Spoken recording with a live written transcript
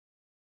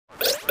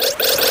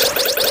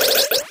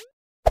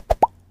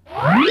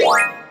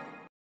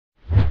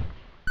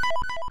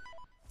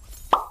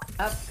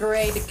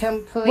Upgrade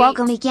complete.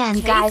 Welcome again,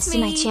 guys, to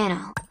my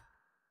channel.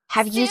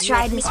 Have you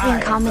tried this rune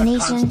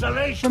combination?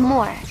 The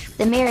more,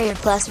 the merrier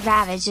plus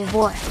Ravage of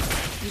War.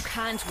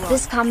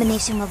 This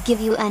combination will give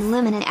you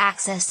unlimited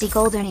access to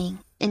gold earning,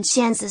 and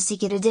chances to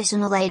get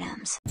additional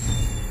items.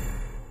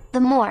 The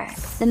more,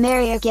 the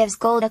merrier gives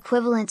gold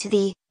equivalent to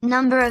the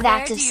number of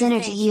active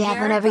synergy you have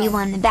whenever you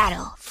won the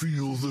battle.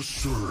 Feel the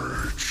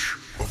surge.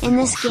 In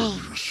this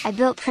game, I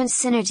built Prince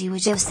Synergy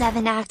which has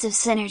 7 active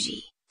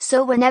synergy,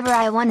 so whenever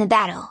I won a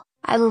battle,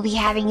 I will be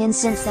having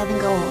instant 7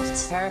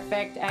 golds.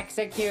 Perfect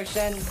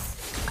execution.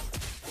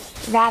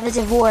 Ravage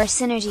of War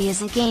Synergy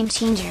is a game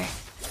changer.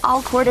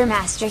 All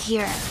Quartermaster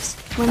heroes,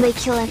 when they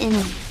kill an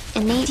enemy,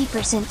 an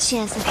 80%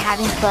 chance of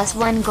having plus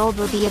 1 gold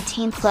will be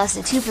obtained plus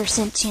a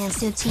 2% chance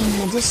to obtain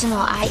an additional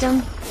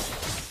item.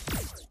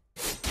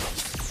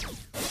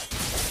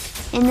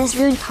 In this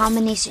rune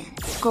combination,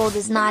 gold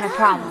is not a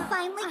problem.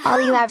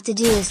 All you have to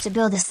do is to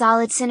build a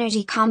solid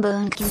synergy combo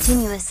and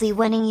continuously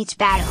winning each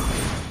battle.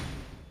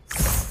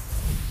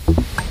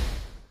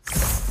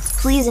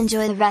 Please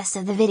enjoy the rest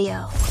of the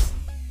video.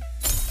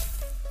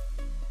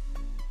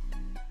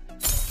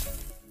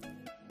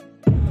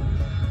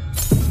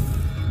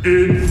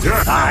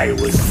 I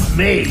was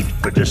made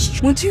for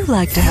destruction. Would you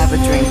like to have a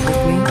drink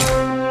with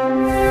me?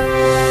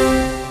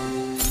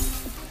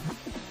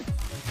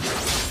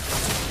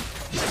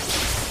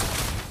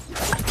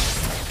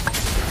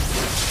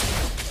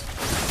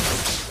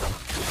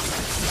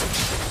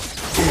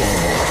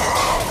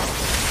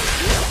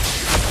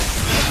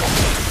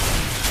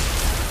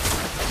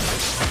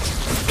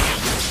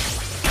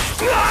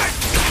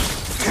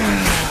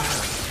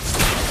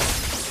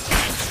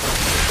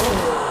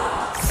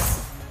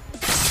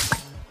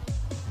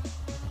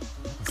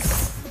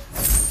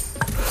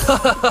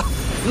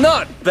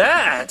 Not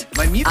bad!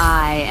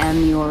 I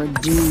am your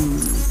doom.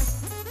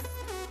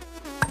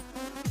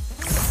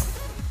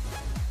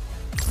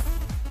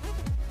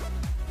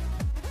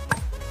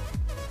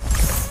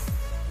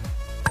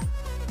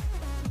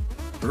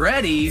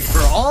 Ready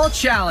for all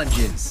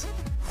challenges!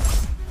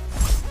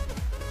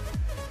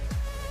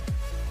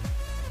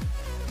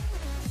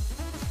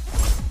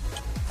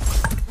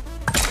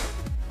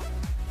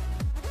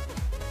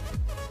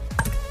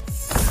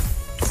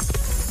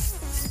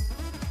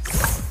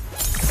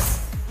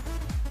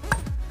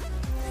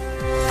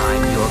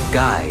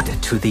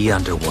 Guide to the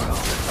underworld.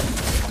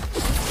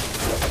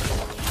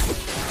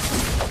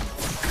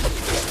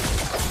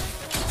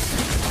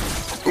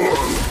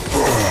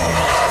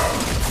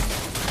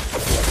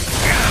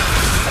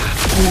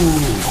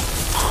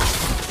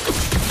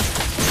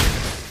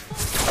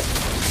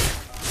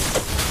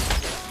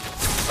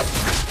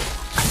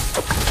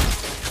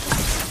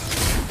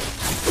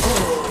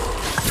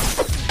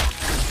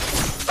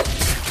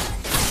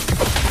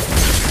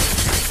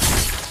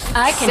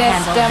 I can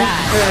handle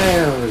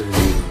that.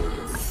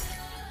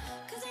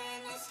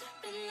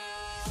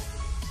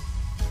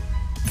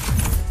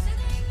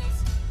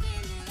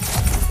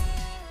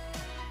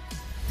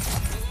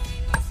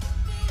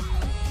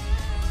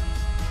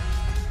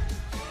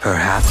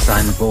 Perhaps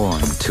I'm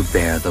born to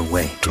bear the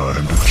weight.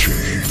 Time to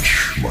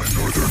change my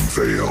northern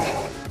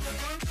veil.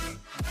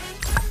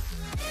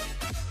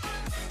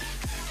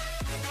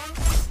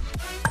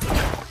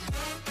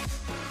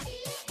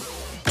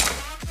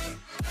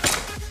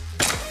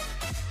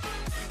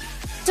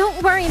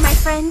 Don't worry, my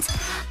friend.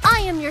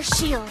 I am your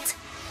shield.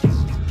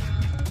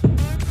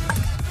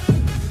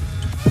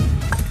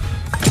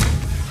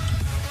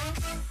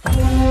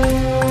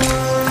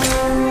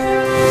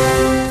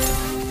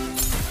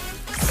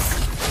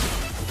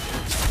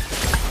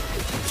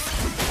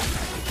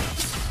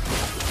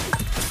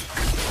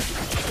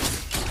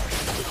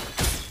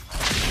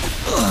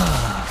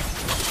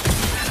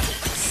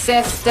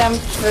 System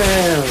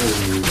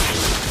food.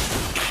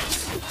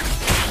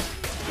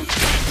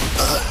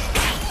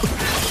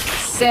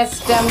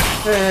 System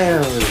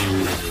food.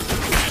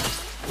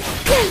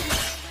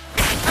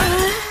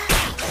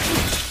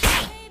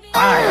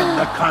 I am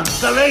the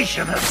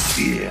constellation of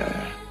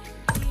fear.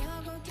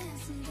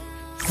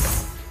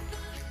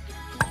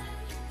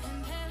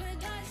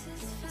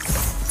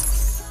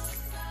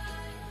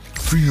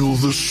 Feel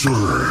the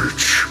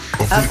surge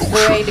of the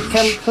Upgrade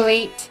oceans.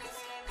 complete.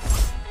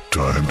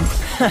 Time to...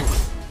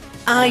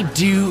 I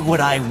do what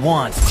I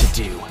want to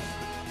do.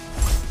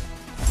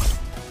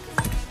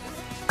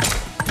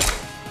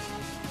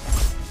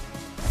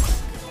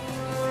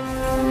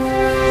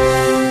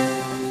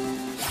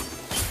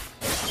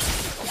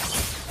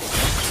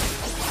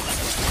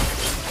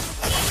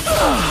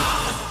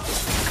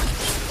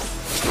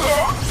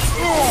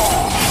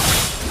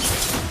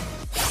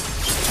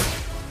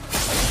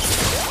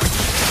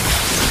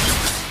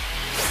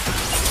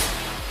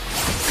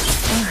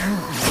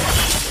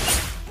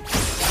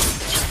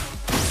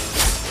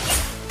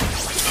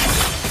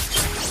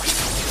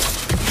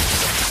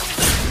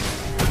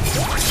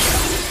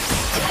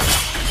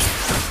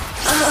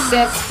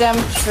 System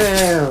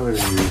food.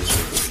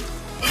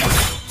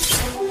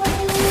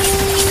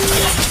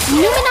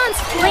 Numenon's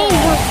flame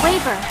won't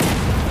waver,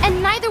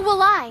 and neither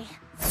will I.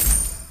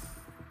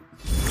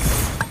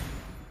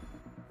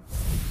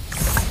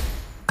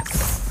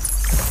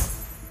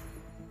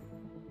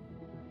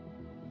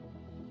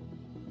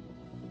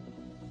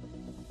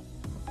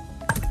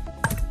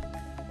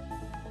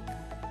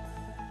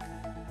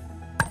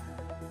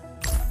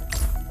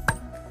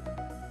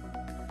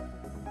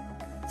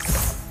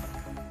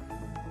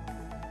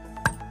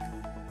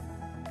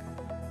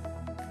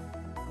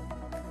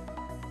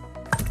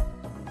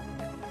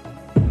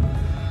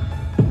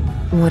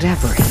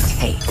 Whatever it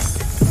takes.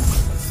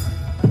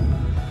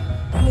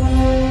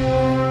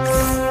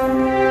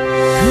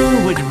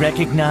 Who would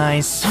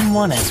recognize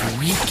someone as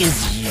weak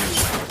as you?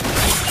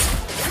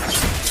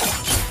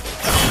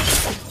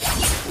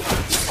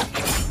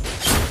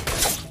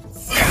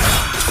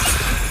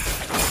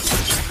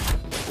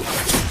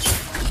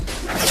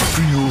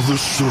 Feel the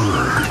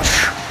surge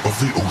of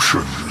the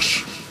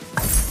oceans.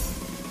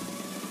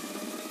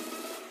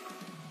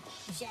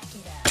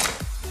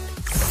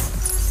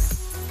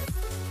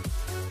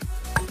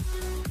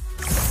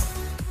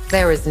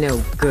 There is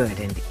no good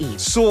in evil.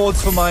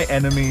 Swords for my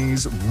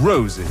enemies,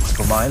 roses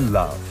for my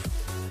love.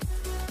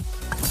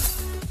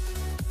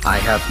 I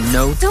have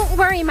no... Don't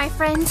worry, my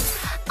friend.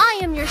 I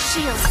am your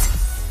shield.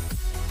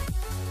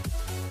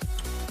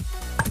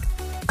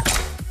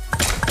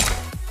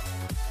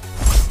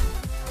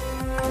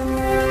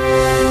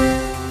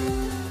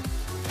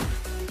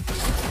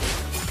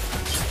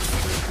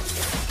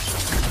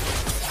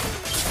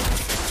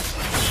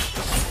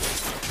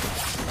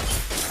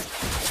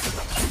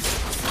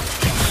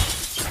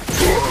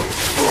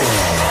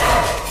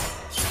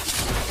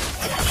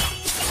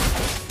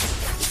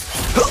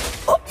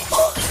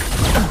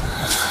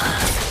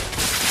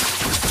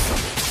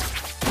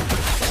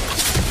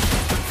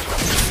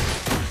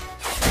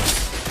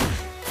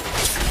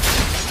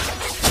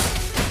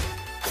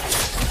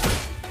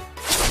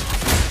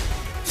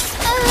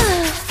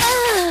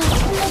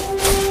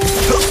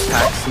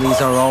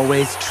 Paxleys are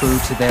always true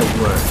to their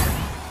word.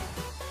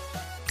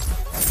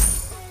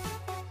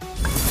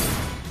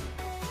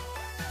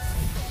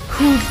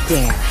 Who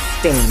dare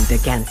stand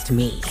against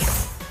me?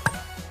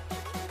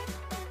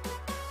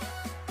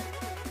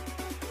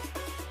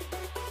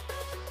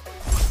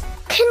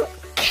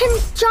 Can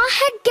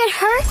Jawhead get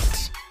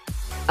hurt?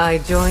 I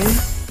join,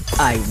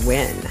 I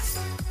win.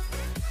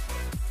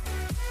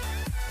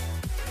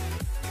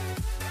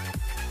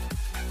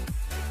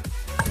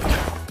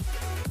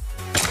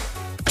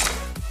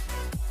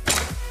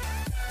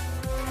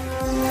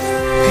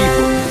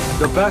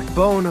 The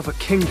backbone of a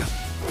kingdom.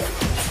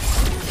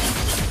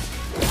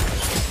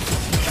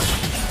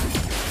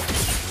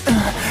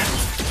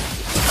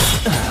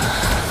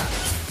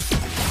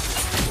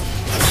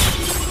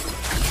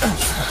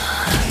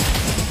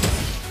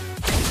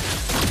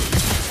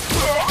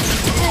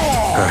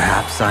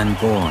 Perhaps I'm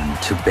born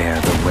to bear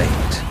the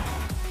weight.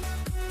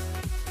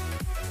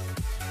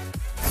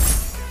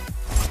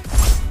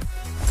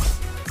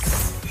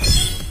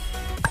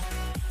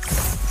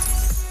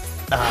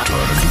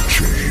 Time to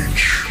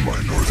change my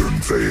northern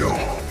veil.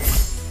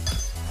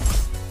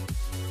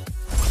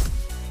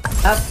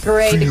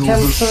 Upgrade Feel the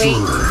complete.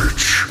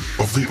 surge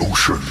of the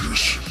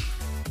oceans.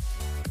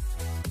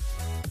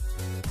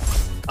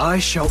 I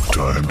shall...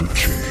 Time to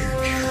change.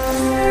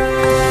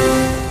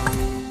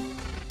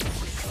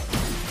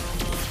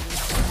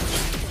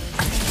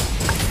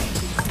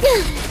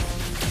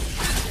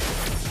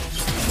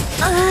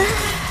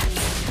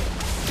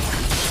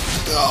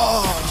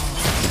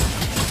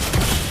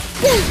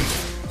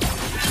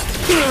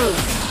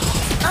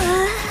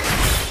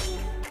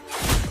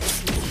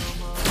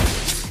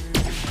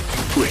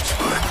 Which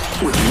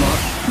will not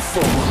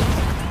fall.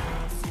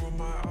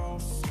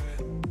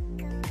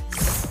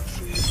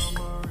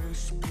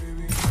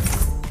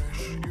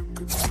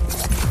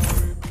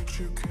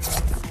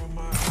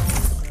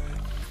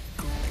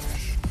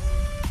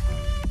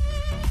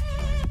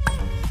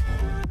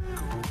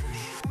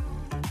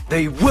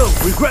 They will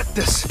regret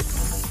this!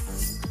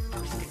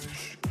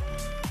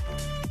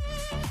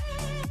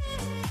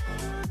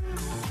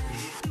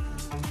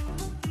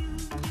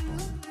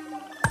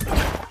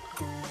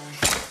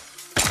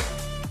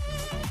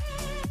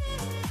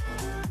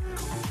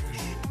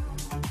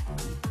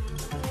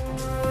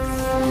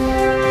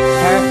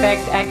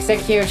 Perfect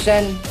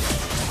execution.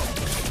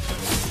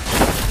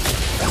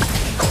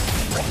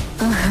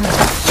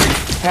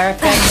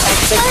 Perfect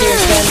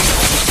execution.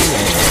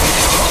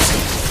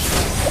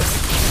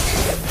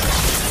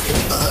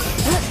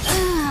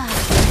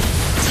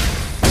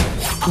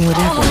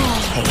 Whatever it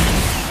takes.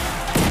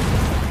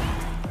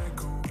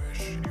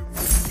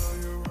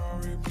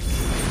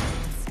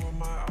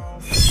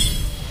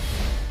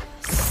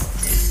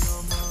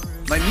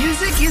 My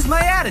music is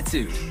my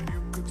attitude.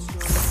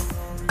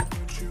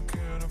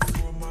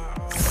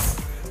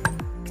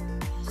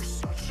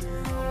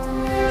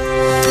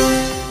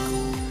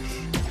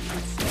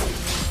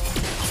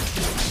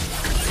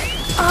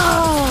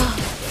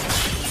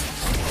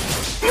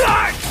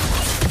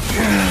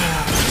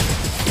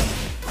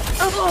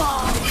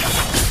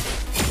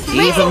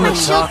 Even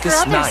the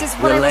darkest night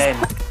will end.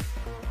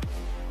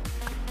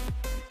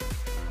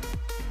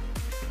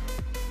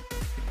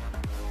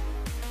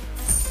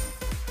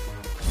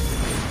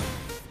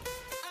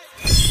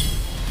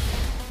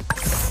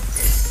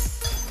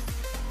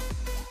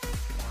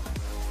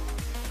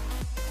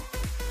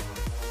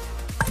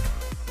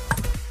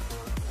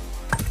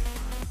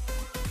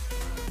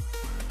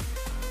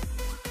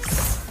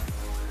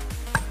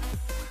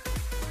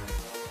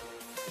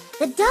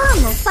 The dawn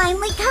will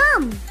finally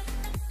come.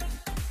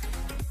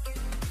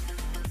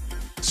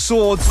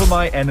 swords for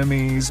my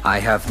enemies. I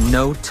have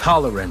no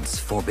tolerance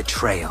for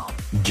betrayal.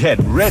 Get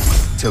ready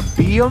to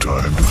be a...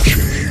 Time to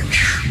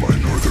change my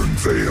northern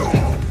veil.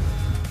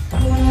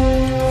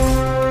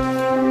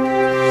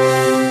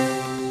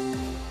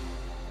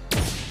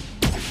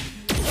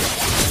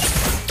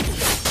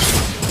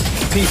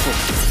 People,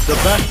 the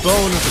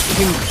backbone of the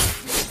kingdom.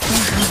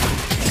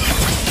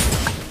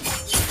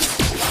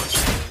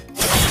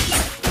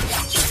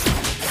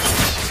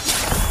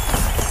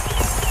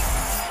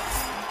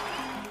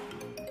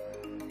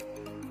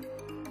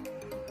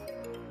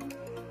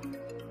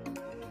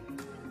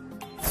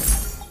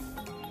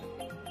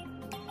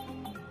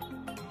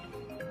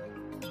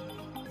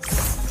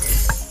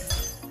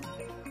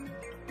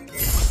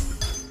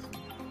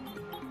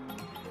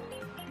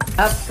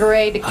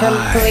 Upgrade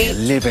complete. I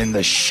live in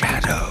the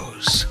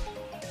shadows.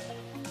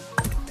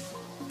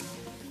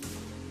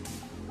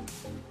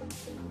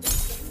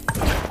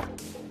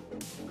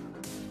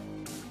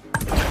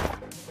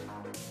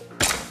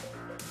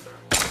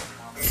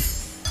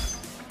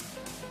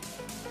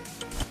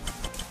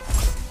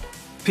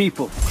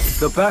 People,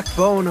 the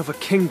backbone of a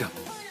kingdom.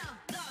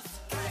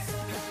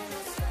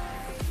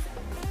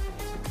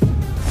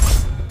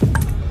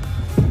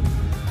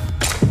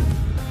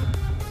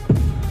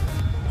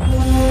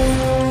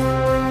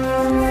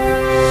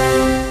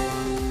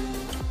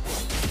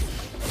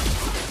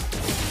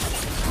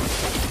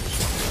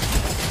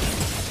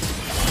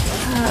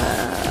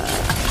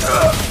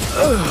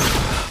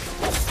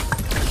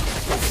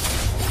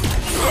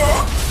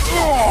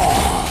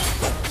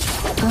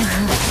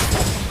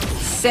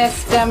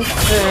 System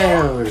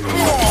failed.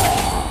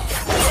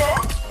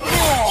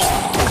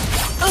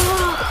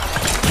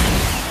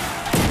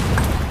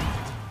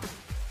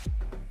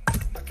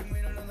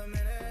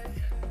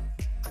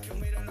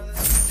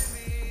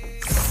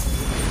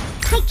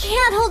 I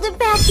can't hold it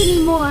back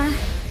anymore.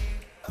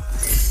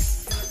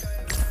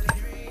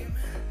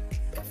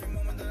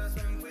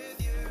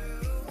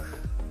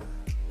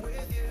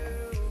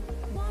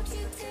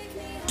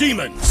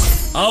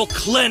 Demons! I'll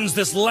cleanse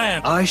this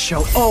land! I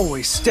shall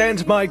always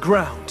stand my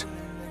ground.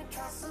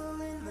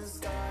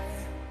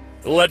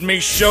 Let me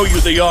show you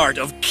the art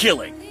of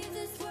killing.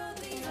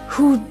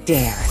 Who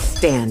dare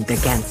stand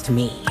against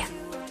me?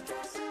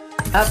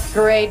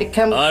 Upgrade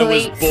complete. I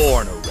was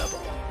born a rebel.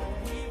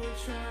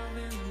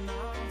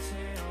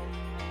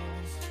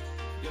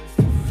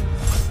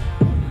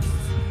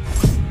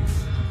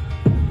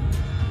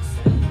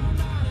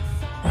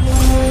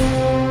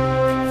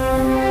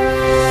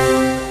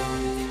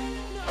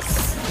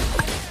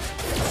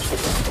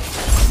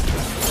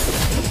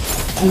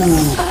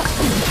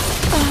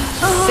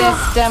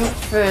 System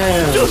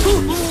failed.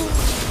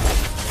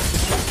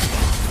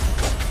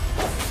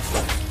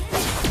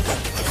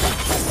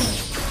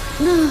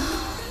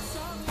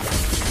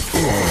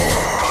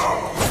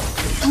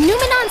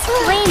 Numenon's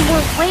flame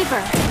won't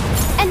waver,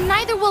 and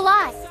neither will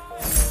I.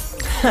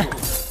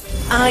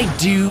 I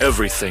do.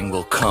 Everything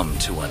will come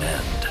to an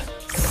end.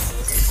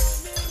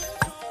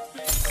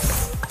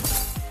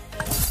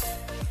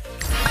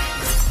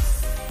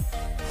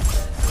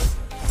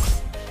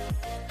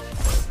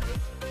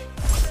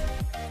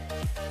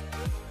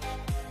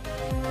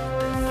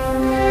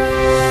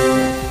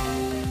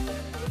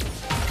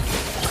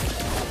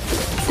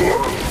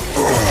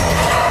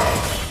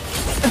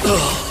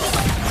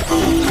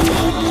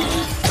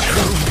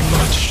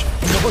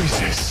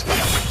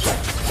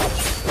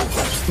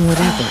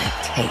 Whatever it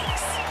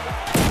takes.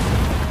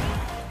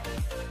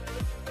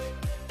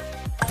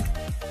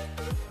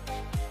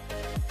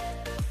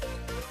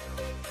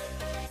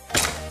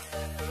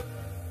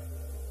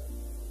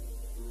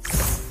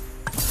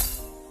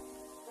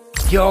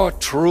 Your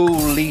true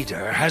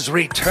leader has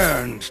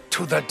returned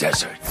to the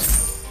desert.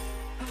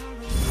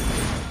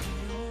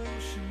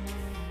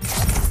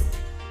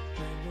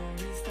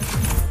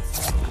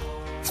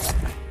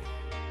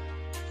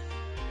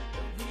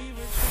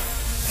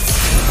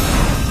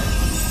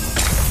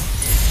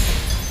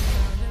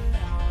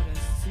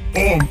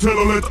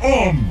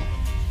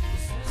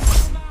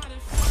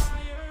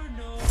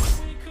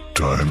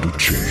 Time to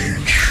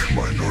change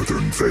my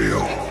northern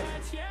veil.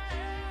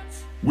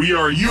 We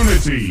are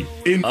unity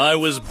in... I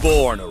was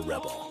born a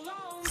rebel.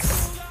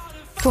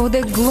 For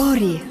the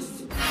glory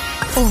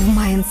of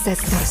my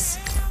ancestors.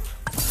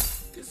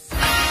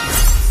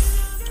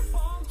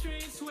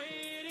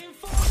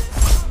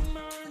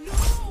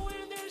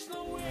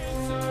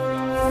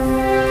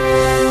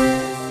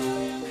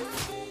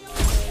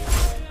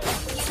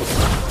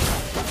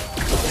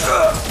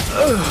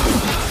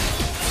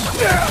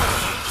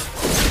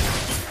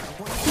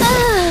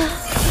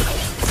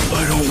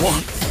 I don't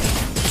want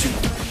to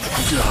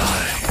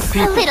die. A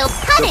little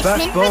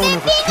punishment for them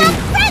being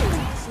unfriendly.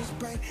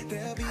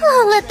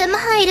 I'll let them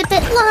hide a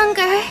bit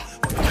longer.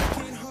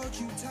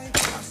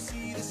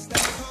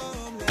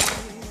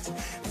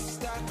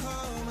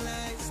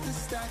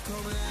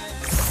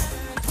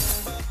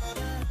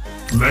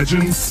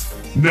 Legends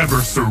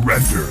never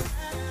surrender.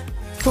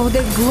 For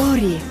the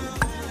glory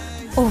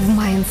of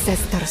my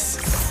ancestors.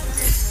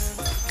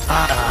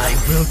 I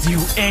will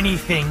do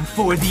anything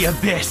for the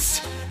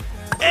abyss.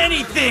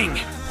 Anything!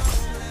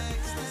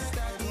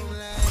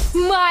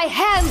 My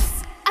hands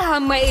are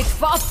made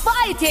for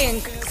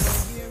fighting!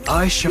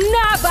 I shall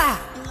Never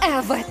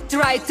ever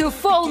try to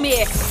fool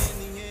me!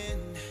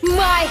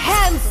 My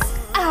hands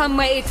are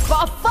made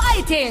for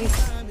fighting!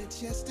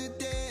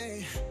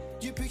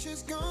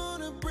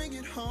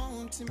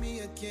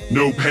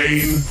 No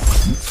pain,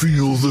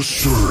 feel the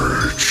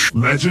surge.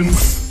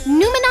 Legends?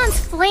 Numenon's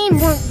flame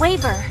won't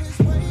waver,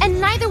 and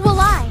neither will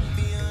I.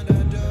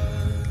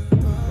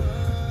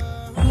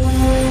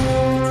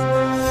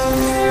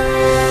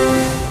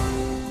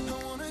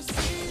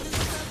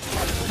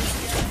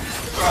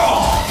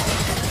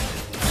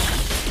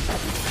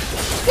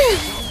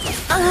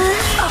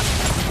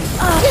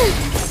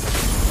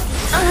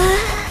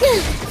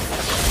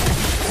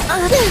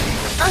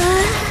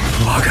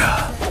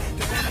 Waga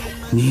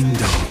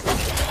Nindo.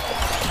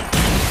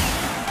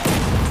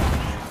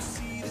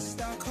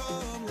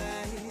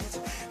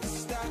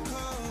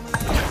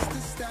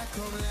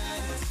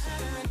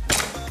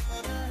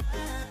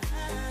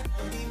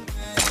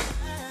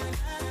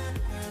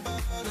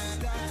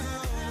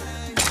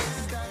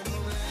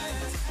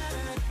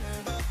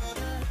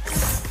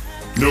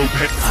 No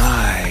pain.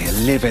 I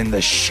live in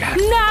the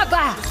shadow.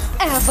 Never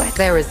ever!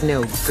 There is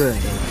no good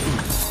in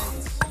evil.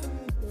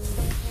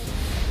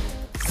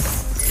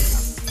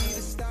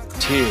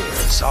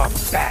 Tears are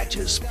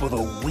badges for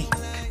the weak.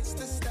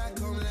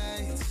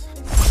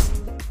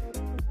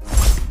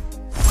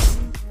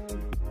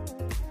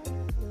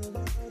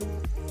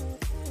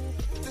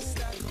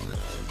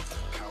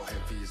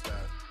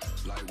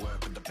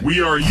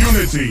 We are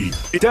unity.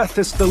 Death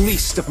is the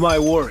least of my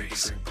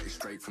worries.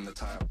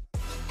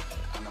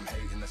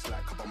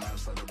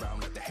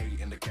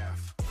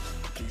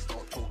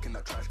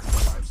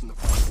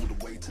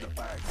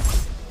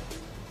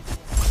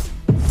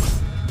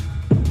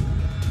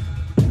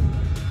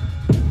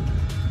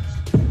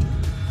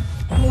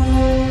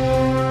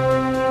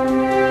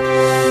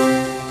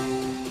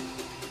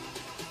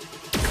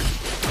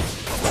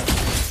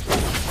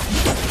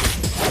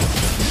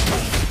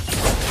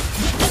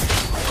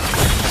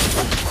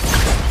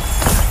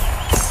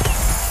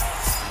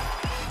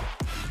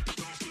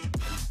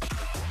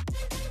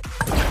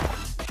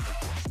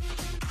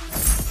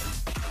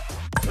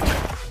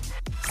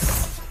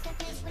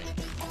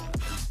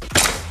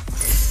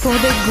 For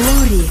the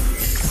glory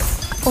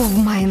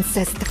of my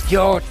ancestors.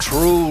 Your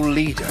true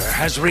leader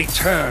has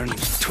returned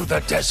to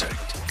the desert.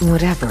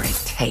 Whatever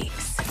it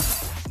takes.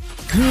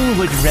 Who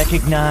would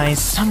recognize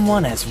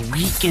someone as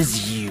weak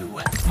as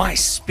you? My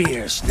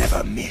spears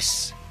never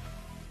miss.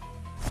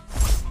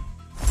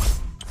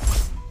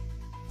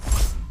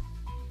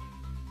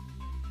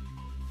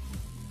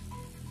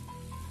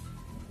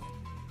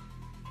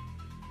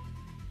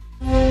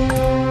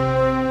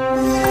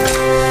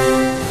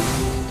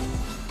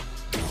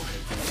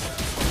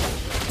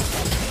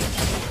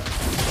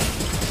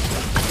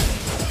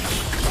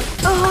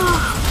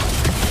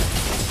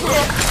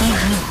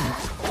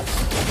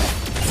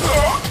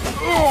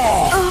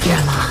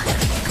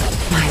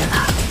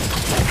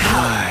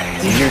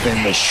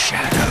 In the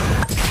shadow.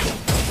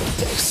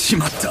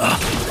 Shimatta.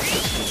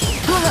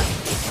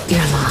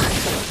 Yaman,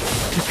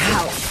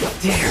 how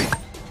dare you?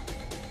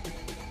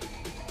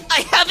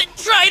 I haven't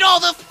tried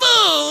all the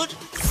food!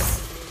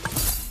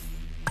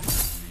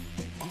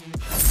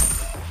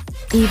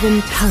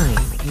 Even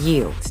time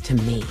yields to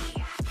me.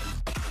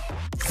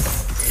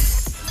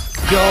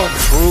 Your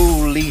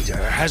true leader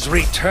has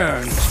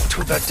returned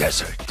to the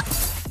desert.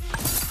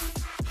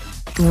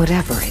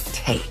 Whatever it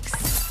takes.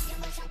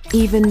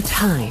 Even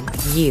time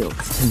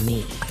yields to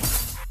me.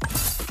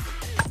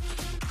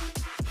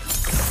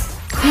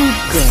 Who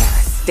dare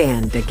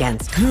stand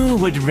against me? Who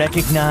would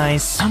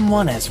recognize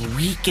someone as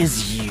weak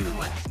as you?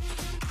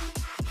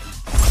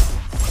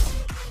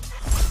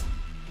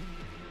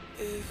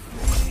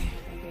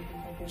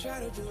 Try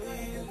to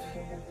believe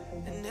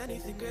in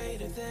anything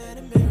greater than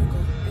a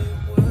miracle.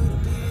 It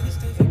wouldn't be this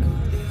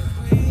difficult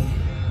if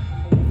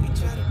we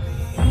try to be.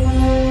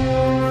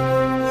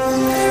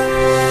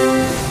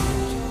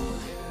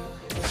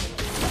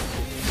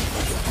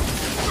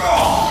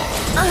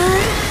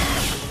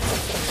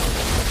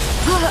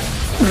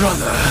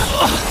 Brother.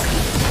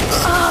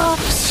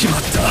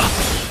 Shimatta.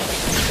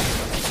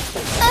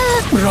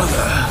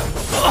 Brother.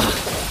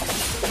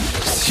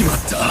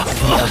 Shimatta.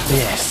 The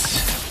abyss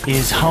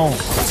is home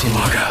to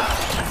Waga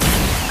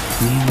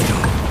Nindo.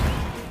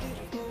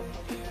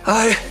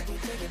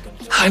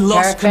 I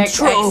lost Perfect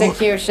control.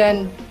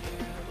 execution.